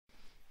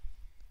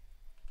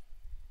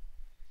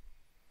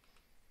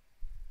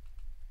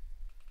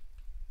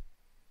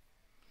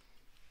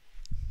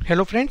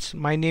Hello friends,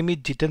 my name is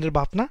Jitendra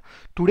Bhapna.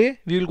 Today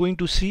we will going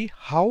to see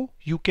how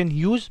you can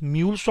use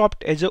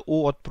MuleSoft as a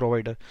OAuth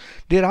provider.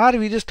 There are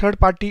various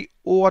third-party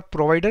OAuth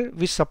provider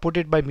which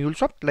supported by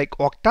MuleSoft like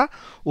Okta,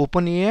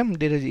 OpenAM,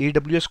 there is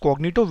AWS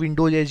Cognito,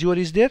 Windows Azure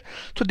is there.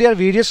 So there are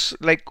various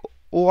like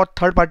OAuth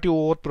third-party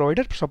OAuth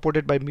provider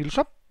supported by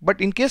MuleSoft.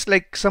 But in case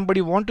like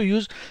somebody want to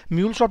use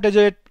MuleSoft as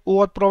a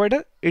OAuth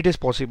provider, it is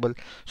possible.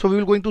 So we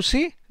will going to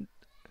see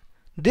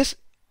this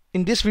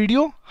in this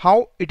video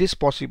how it is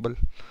possible.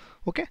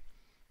 Okay,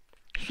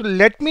 so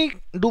let me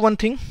do one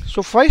thing.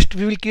 So first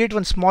we will create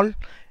one small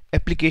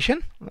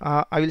application.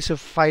 I will say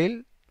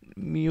file,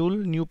 Mule,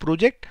 new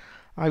project.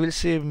 I will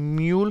say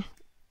Mule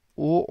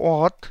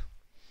OAuth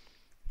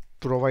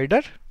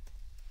Provider.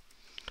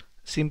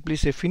 Simply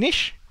say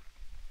finish.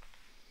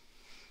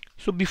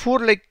 So before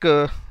like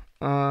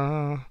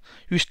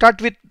you start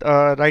with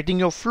writing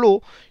your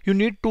flow, you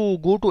need to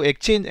go to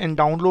Exchange and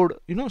download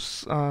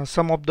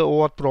some of the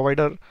OAuth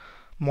provider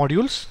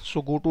modules.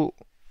 So go to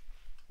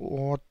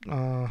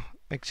OAuth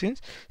Exchange,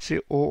 say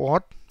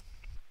OAuth,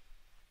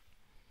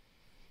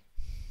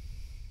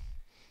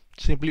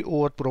 simply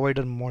OAuth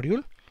provider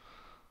module.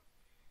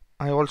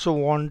 I also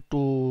want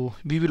to,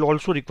 we will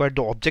also require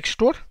the object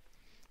store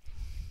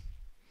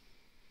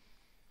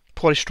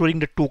for storing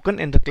the token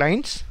and the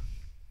clients,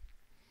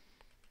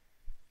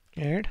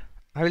 and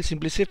I will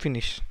simply say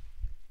finish.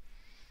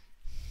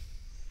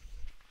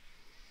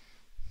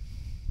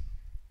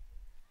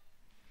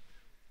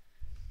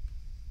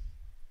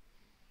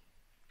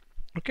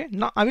 Okay,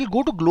 now I will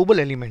go to global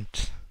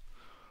elements.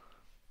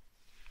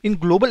 In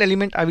global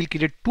element, I will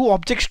create two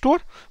object store.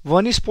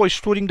 One is for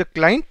storing the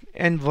client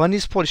and one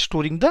is for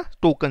storing the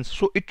tokens.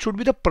 So it should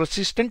be the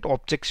persistent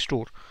object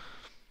store.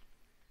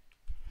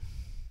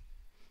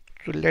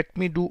 So let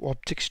me do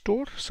object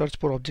store, search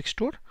for object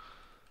store.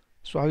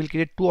 So I will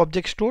create two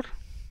object store.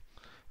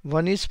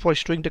 One is for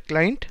storing the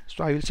client.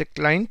 So I will say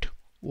client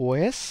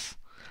OS.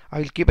 I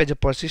will keep as a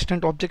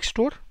persistent object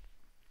store.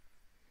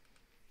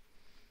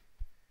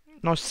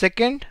 Now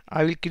second,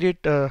 I will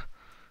create a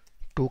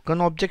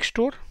token object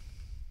store.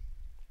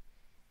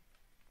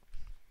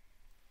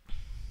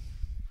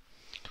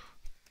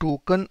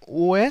 Token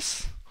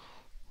OS.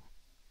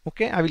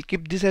 Okay, I will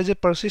keep this as a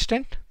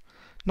persistent.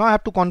 Now I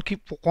have to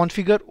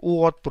configure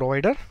OAuth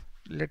provider.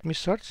 Let me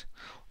search.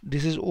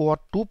 This is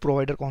OAuth2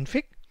 Provider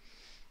config.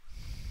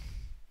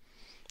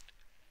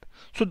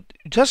 So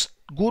just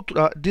go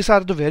to these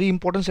are the very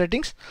important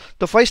settings.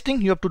 The first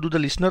thing, you have to do the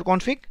listener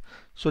config.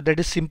 So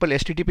that is simple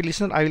HTTP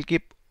listener. I will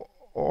keep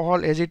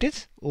all as it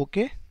is.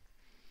 Okay.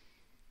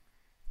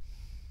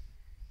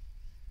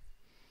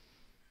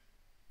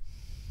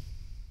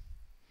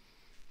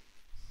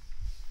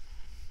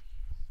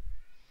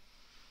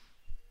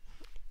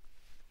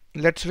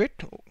 Let's wait.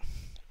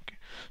 Okay.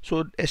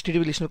 So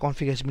HTTP listener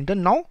config has been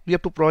done. Now we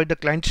have to provide the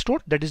client store,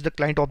 that is the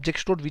client object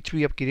store which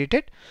we have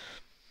created.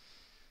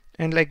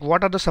 And like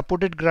what are the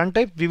supported grant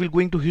type? We will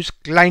going to use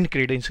client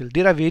credential.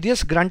 There are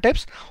various grant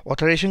types: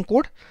 authorization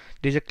code,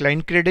 there is a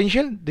client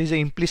credential, there is an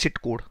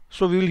implicit code.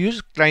 So we will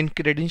use client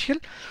credential.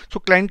 So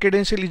client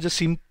credential is a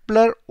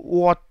simpler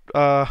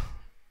OAuth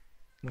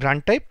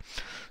grant type.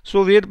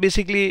 So where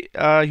basically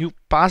you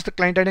pass the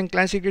client ID and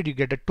client secret, you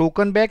get a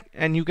token back,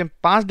 and you can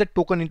pass that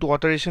token into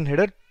authorization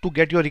header to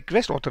get your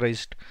request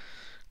authorized.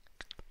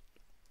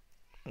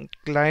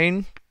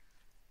 Client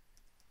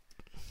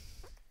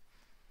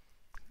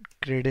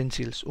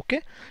credentials. Okay,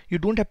 you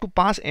don't have to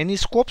pass any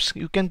scopes.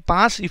 You can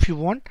pass if you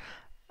want.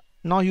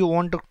 Now you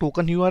want the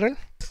token URL.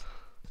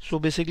 So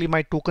basically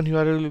my token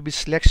URL will be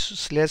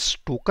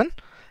 / token,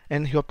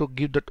 and you have to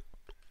give the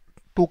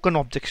token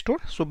object store.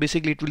 So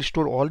basically it will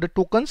store all the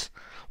tokens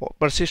or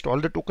persist all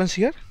the tokens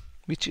here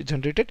which is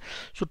generated.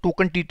 So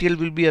token TTL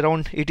will be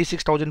around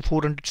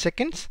 86,400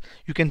 seconds.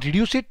 You can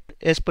reduce it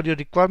as per your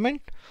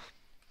requirement.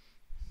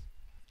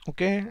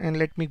 Okay, and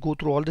let me go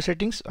through all the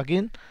settings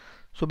again.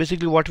 So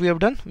basically what we have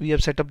done, we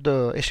have set up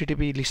the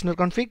HTTP listener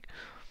config.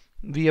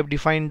 We have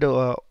defined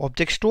the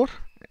object store.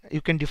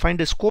 You can define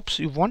the scopes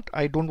you want.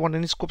 I don't want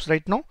any scopes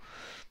right now.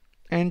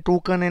 And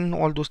token and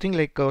all those things,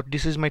 like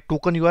this is my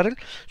token URL.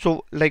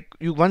 So like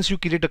once you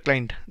create a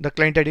client, the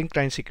client ID and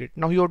client secret,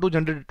 now you have to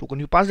generate a token.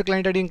 You pass the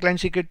client ID and client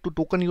secret to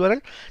token URL.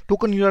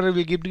 Token URL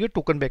will give the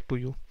token back to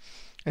you,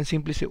 and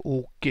simply say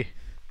okay.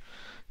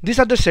 These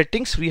are the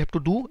settings we have to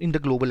do in the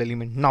global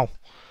element. Now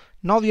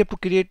we have to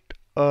create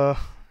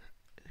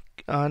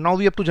now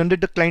we have to generate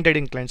the client ID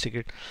and client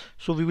secret.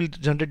 So we will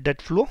generate that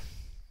flow.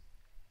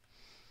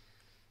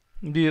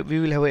 We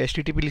will have a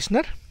HTTP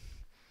listener.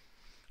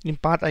 In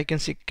path I can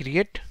say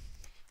create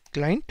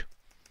client.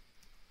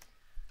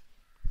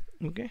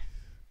 Okay,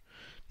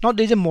 now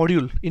there is a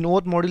module in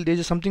OAuth module. There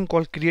is something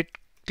called create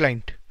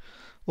client.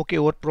 Okay,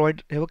 OAuth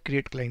provide have a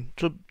create client.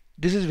 So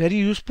this is very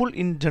useful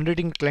in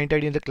generating client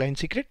ID and the client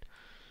secret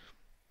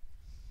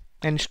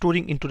and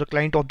storing into the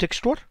client object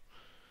store.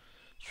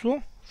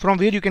 So from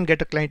where you can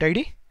get a client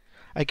ID?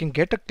 I can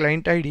get a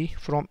client ID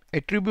from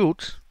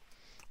attributes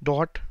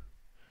dot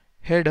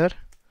header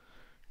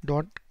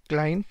dot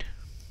client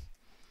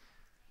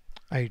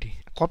ID.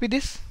 Copy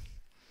this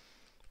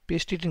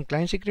paste it in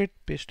client secret,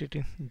 paste it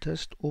in,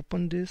 just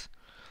open this,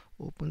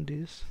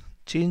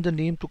 change the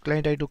name to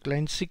client ID to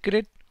client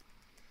secret.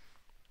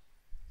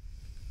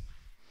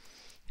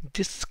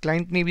 This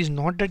client name is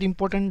not that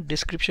important.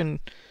 Description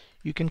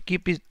you can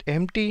keep it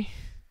empty,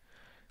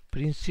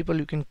 principal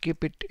you can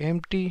keep it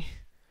empty.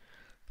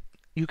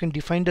 You can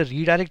define the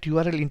redirect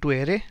URL into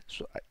array,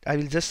 so I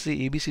will just say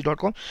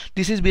abc.com.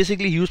 This is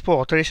basically used for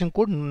authorization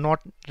code,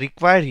 not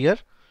required here.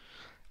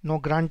 No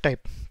grant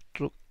type,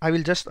 so I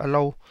will just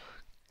allow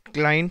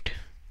client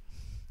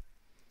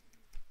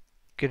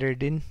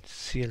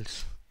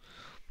credentials.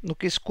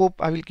 Okay,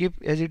 scope I will keep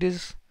as it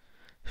is,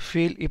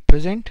 fail if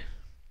present.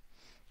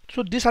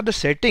 So these are the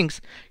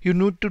settings you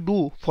need to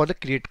do for the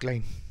create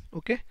client.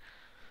 Okay,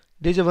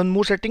 there is a one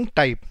more setting,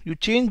 type. You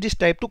change this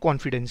type to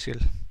confidential.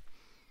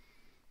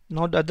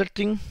 Now the other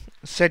thing,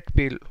 set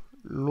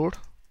payload.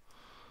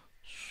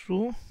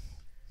 So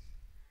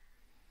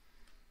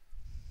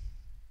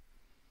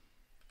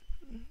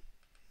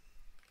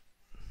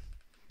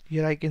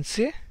here I can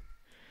say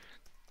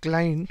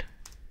client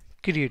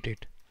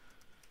created.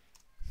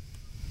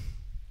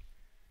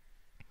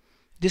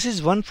 This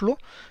is one flow.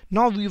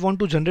 Now we want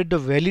to generate the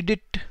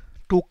validate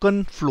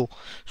token flow.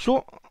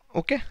 So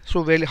okay,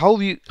 so where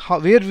we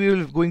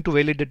will going to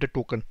validate the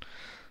token.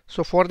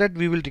 So for that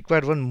we will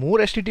require one more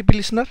HTTP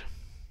listener.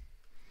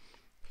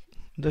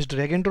 Just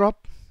drag and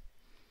drop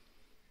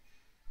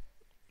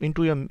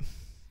into your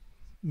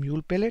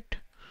mule palette.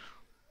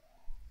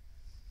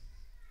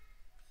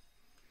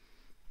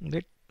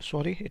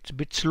 Sorry, it's a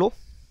bit slow.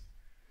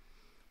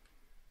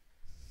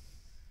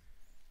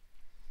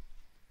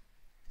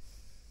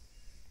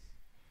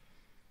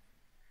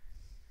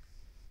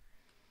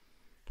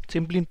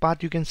 Simply in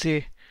path you can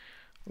say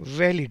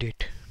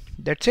validate.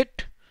 That's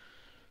it.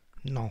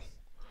 Now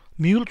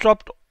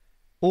MuleSoft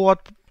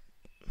OAuth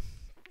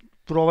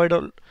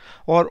provider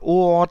or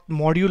OAuth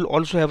module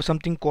also have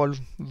something called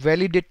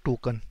validate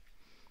token.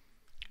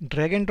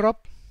 Drag and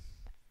drop.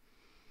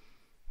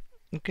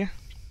 Okay,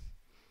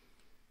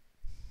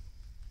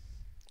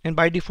 and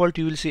by default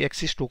you will see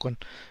access token.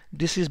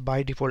 This is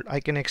by default. I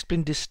can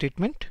explain this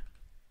statement.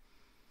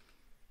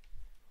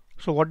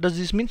 So what does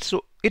this mean?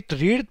 So it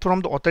read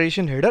from the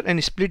authorization header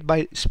and split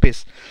by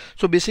space.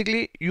 So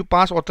basically you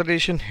pass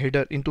authorization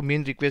header into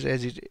main request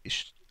as is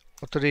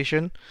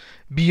authorization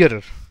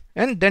bearer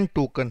and then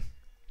token.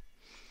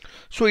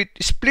 So it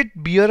split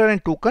bearer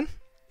and token,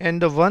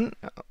 and the one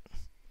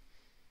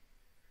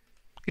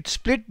it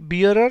split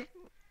bearer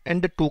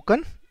and the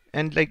token,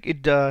 and like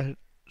it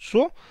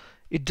so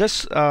it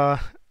just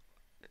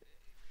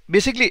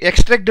basically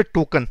extract the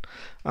token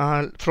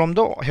from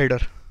the header.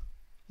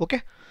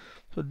 Okay,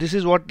 so this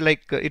is what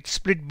like it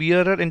split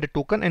bearer and the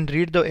token and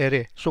read the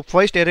array. So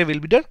first array will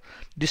be the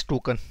this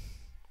token.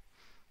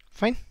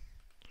 Fine.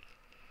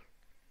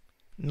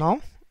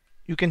 Now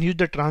you can use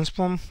the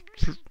transform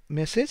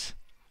message,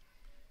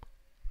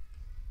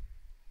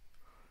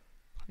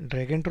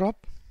 drag and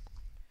drop,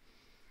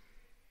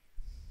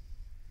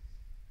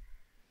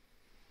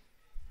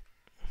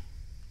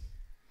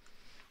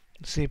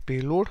 say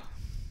payload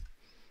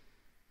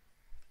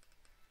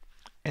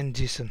and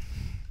JSON.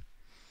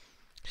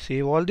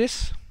 Save all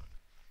this.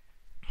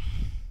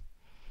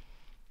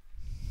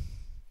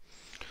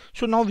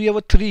 So now we have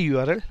a three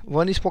URL.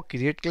 One is for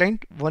create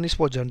client, one is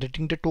for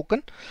generating the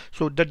token.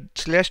 So the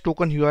slash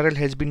token URL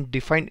has been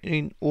defined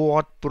in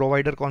OAuth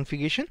provider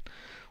configuration.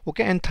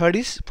 Okay, and third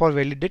is for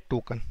validate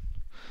token.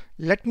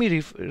 Let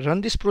me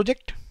run this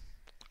project.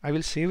 I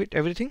will save it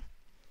everything.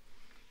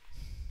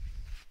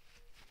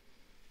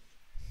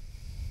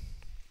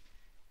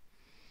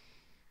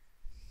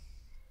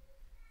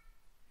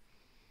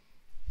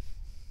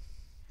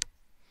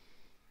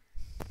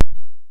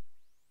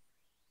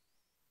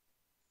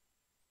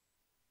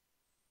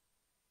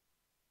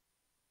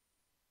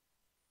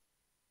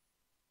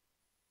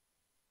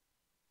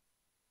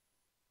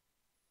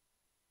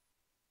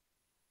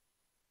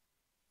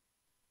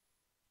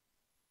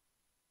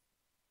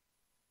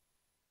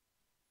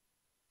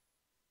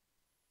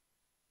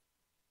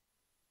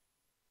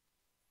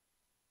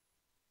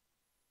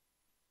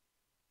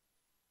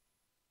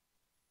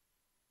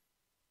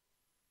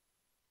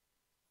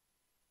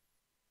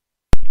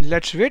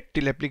 Let's wait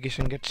till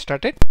application gets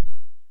started.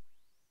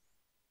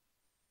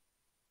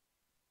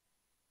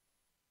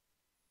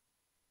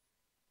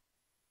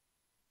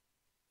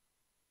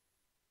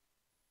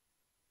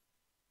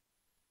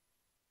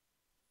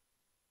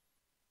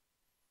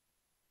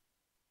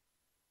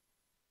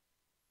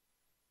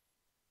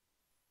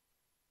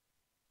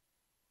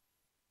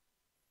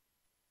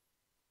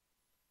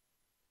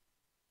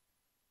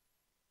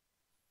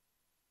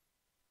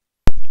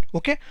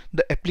 Okay,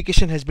 the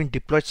application has been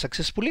deployed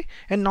successfully,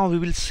 and now we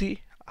will see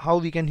how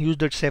we can use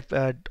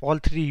that all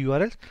three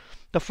URLs.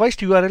 The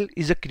first URL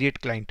is a create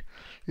client.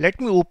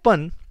 Let me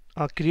open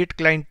a create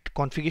client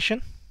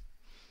configuration.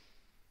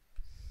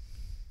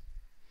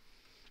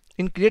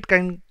 In create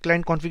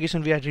client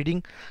configuration, we are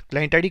reading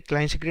client ID,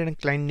 client secret, and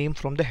client name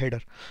from the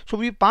header. So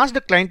we pass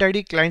the client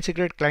ID, client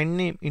secret, client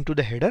name into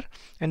the header,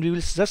 and we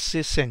will just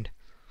say send.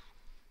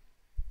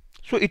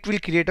 So it will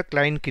create a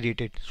client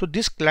created. So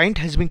this client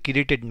has been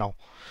created now.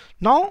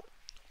 Now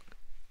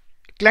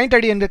client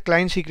ID and the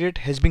client secret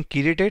has been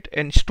created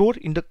and stored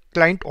in the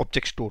client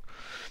object store.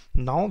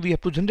 Now we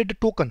have to generate a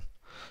token.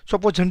 So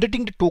for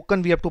generating the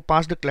token, we have to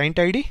pass the client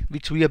ID,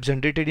 which we have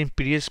generated in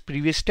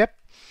previous step,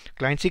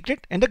 client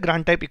secret, and the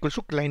grant type equals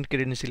to client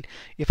credential.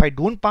 If I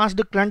don't pass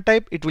the grant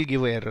type, it will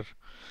give an error.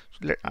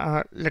 So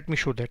let me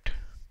show that.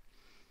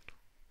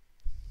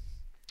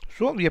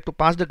 So we have to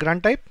pass the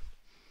grant type.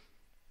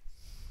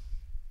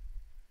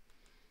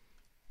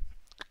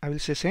 I will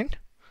say send.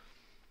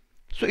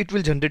 So it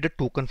will generate a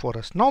token for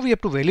us. Now we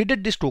have to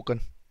validate this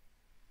token.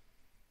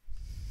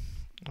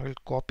 I will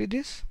copy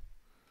this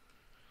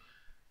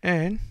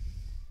and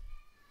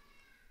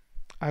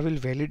I will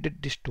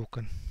validate this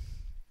token.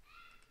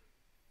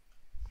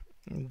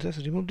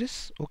 Just remove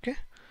this. Okay,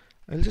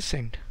 I will just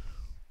send.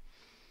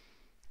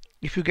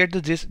 If you get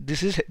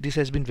this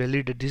has been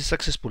validated, this is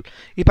successful.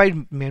 If I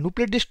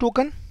manipulate this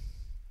token,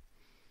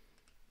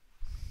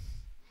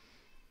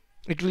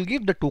 it will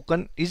give the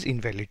token is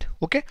invalid.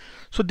 Okay,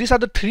 so these are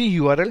the three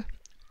URL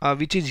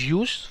which is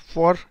used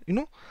for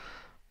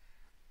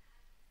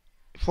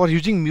for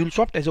using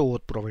MuleSoft as a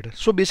OAuth provider.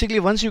 So basically,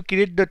 once you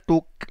create the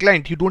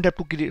client, you don't have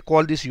to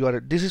call this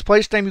URL. This is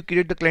first time you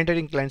create the client ID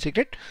and client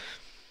secret.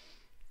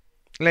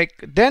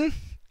 Like then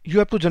you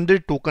have to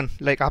generate token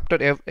like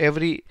after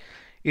every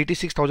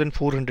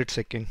 86,400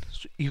 seconds.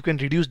 So you can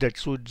reduce that.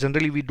 So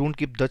generally we don't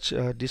keep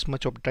this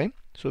much of time.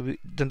 So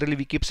generally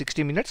we keep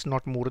 60 minutes,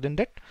 not more than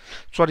that.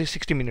 Sorry,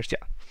 60 minutes.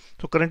 Yeah.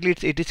 So currently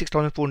it's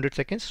 86,400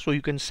 seconds. So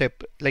you can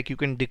set, like you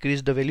can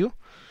decrease the value,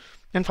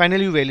 and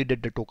finally you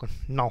validate the token.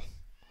 Now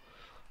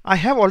I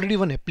have already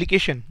one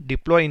application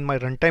deployed in my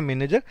runtime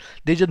manager.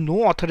 There is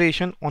no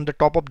authorization on the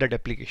top of that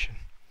application.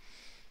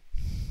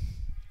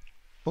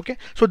 Okay,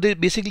 so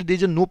basically there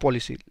is no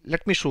policy.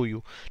 Let me show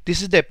you.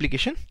 This is the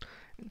application,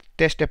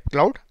 test app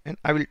cloud, and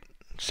I will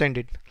send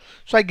it.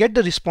 So I get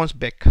the response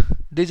back.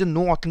 There is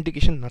no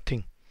authentication,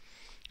 nothing.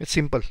 It's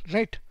simple,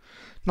 right?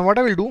 Now what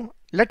I will do,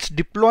 let's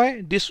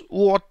deploy this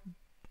OAuth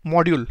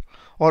module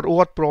or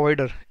OAuth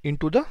provider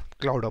into the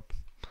cloud app.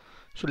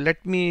 So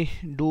let me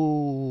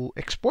do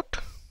export.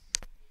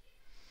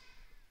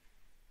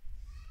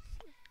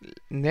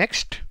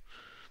 Next,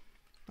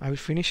 I will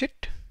finish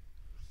it.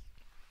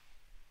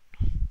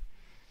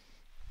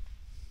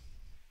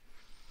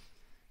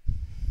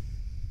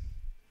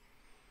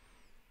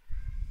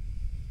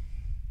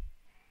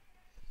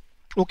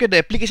 Okay, the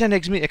application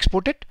has been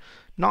exported.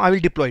 Now I will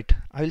deploy it.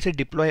 I will say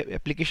deploy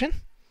application.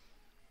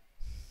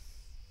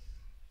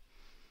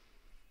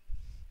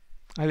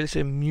 I will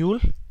say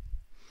Mule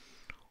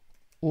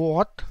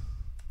OAuth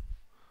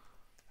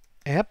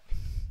app,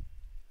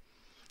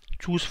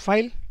 choose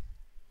file.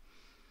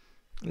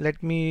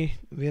 Let me,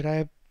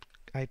 where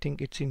I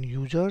think it's in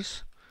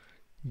users,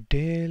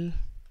 Dell.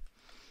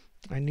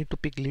 I need to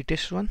pick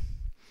latest one.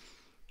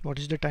 What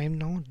is the time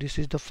now? This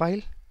is the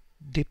file.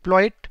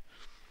 Deploy it.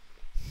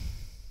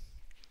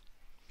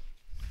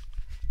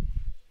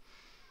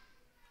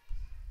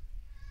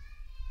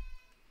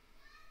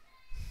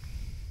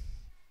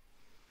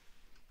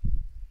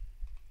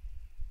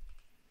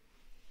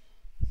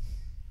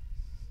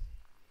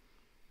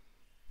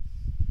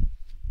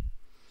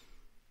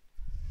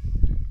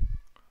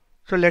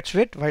 So let's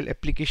wait while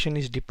application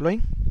is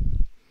deploying.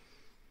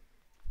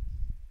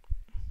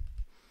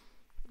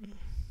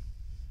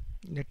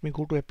 Let me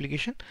go to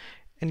application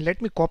and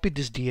let me copy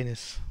this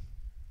DNS,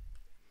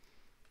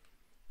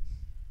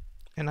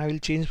 and I will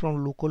change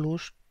from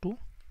localhost to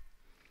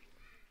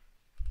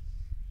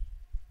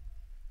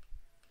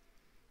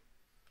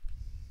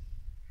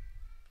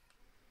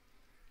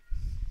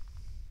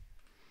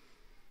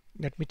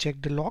let me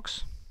check the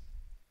logs.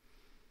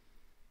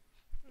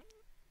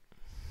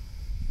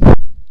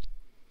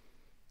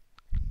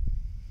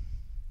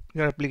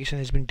 Your application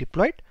has been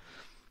deployed.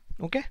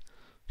 Okay,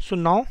 so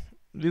now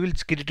we will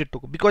create a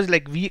token, because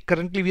like we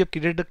currently have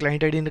created the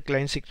client ID and the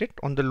client secret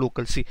on the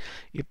local. See,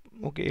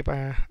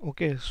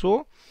 okay,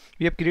 so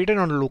we have created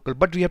on the local,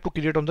 but we have to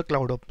create on the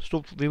cloud app.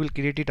 So we will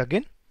create it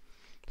again.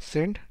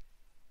 Send.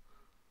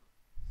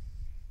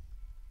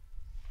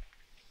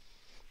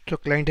 So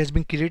client has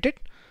been created.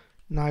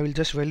 Now I will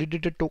just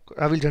validate a token.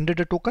 I will generate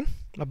a token,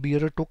 a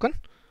bearer token,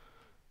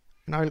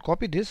 and I will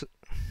copy this.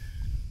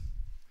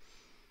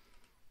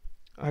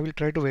 I will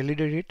try to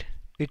validate it.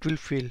 It will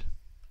fail.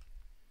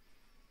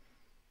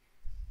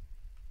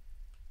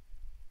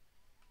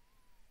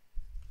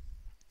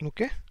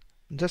 Okay,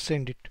 just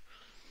send it.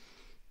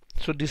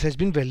 So this has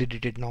been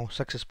validated now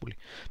successfully,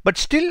 but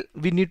still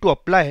we need to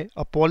apply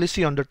a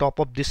policy on the top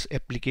of this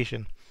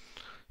application.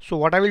 So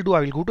what I will do,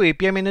 I will go to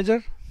API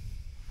manager.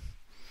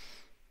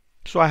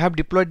 So I have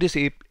deployed this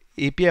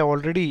API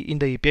already in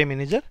the API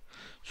manager.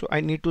 So I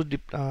need to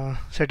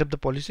set up the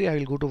policy. I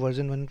will go to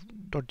version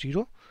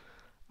 1.0.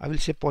 I will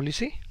say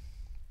policy,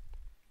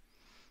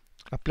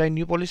 apply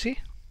new policy.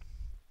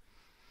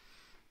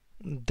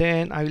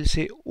 Then I will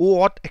say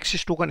OAuth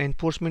access token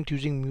enforcement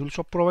using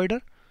MuleSoft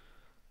provider.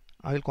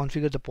 I will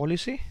configure the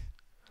policy.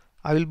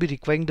 I will be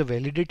requiring the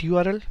validate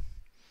URL.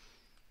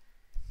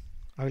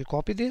 I will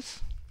copy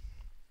this.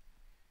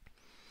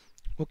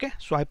 Okay,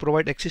 so I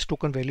provide access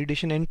token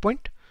validation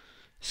endpoint,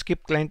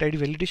 skip client ID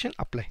validation,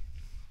 apply.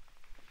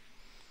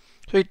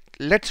 So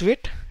let's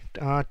wait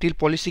till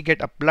policy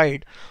get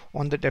applied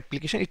on that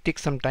application. It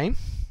takes some time,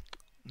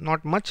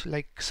 not much,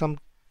 like some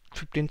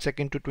 15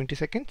 seconds to 20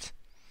 seconds.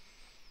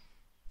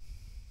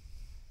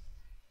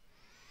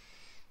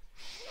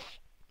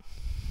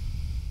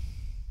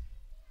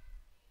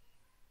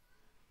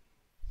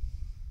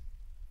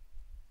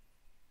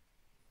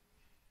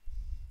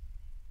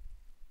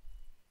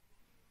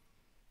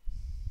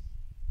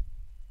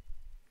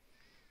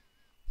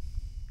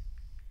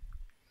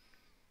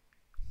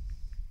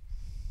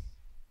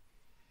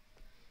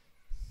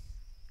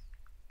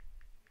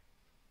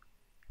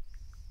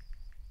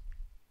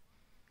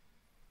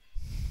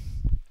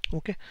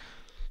 Okay,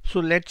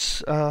 so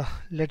let's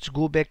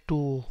go back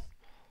to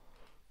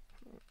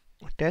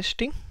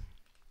testing.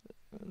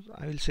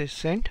 I will say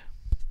send,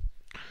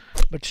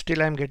 but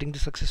still I am getting the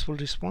successful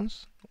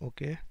response.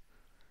 Okay,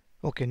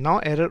 now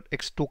error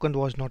X token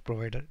was not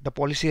provided. The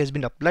policy has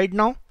been applied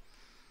now.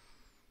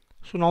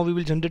 So now we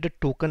will generate a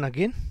token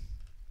again.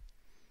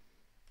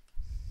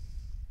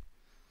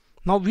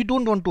 Now we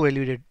don't want to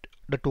validate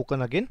the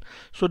token again,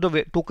 so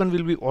the token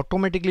will be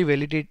automatically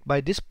validated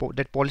by this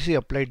that policy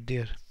applied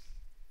there.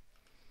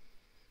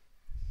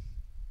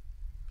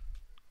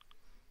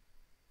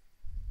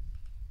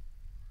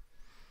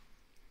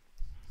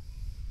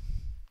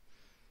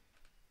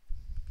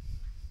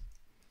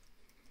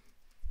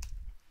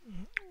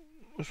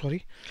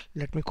 Sorry,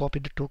 let me copy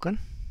the token.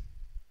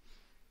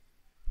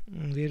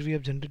 Where we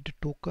have generated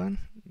token,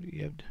 we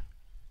have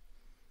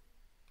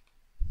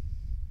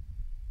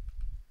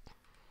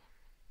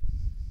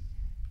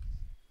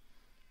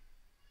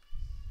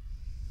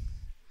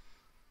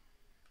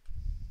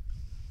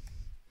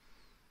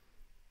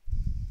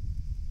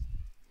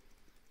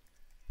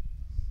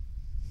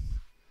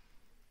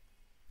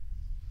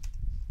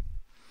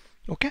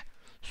okay.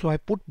 So I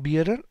put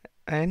bearer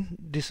and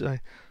this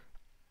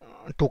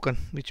token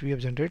which we have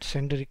generated,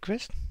 send a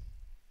request.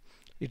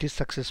 It is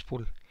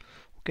successful.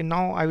 Okay,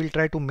 now I will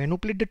try to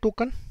manipulate the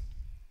token.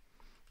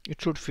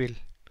 It should fail.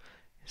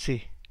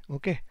 See,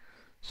 okay.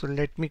 So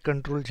let me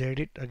control Z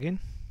it again.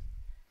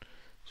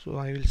 So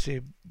I will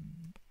say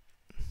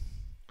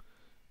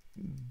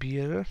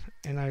bearer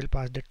and I will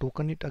pass the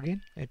token it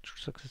again. It's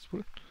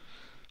successful.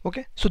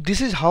 Okay, so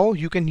this is how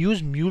you can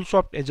use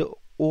MuleSoft as a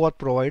OAuth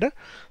provider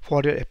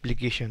for your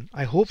application.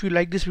 I hope you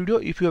like this video.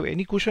 If you have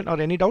any question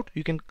or any doubt,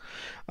 you can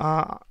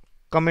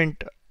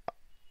comment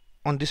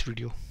on this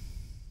video.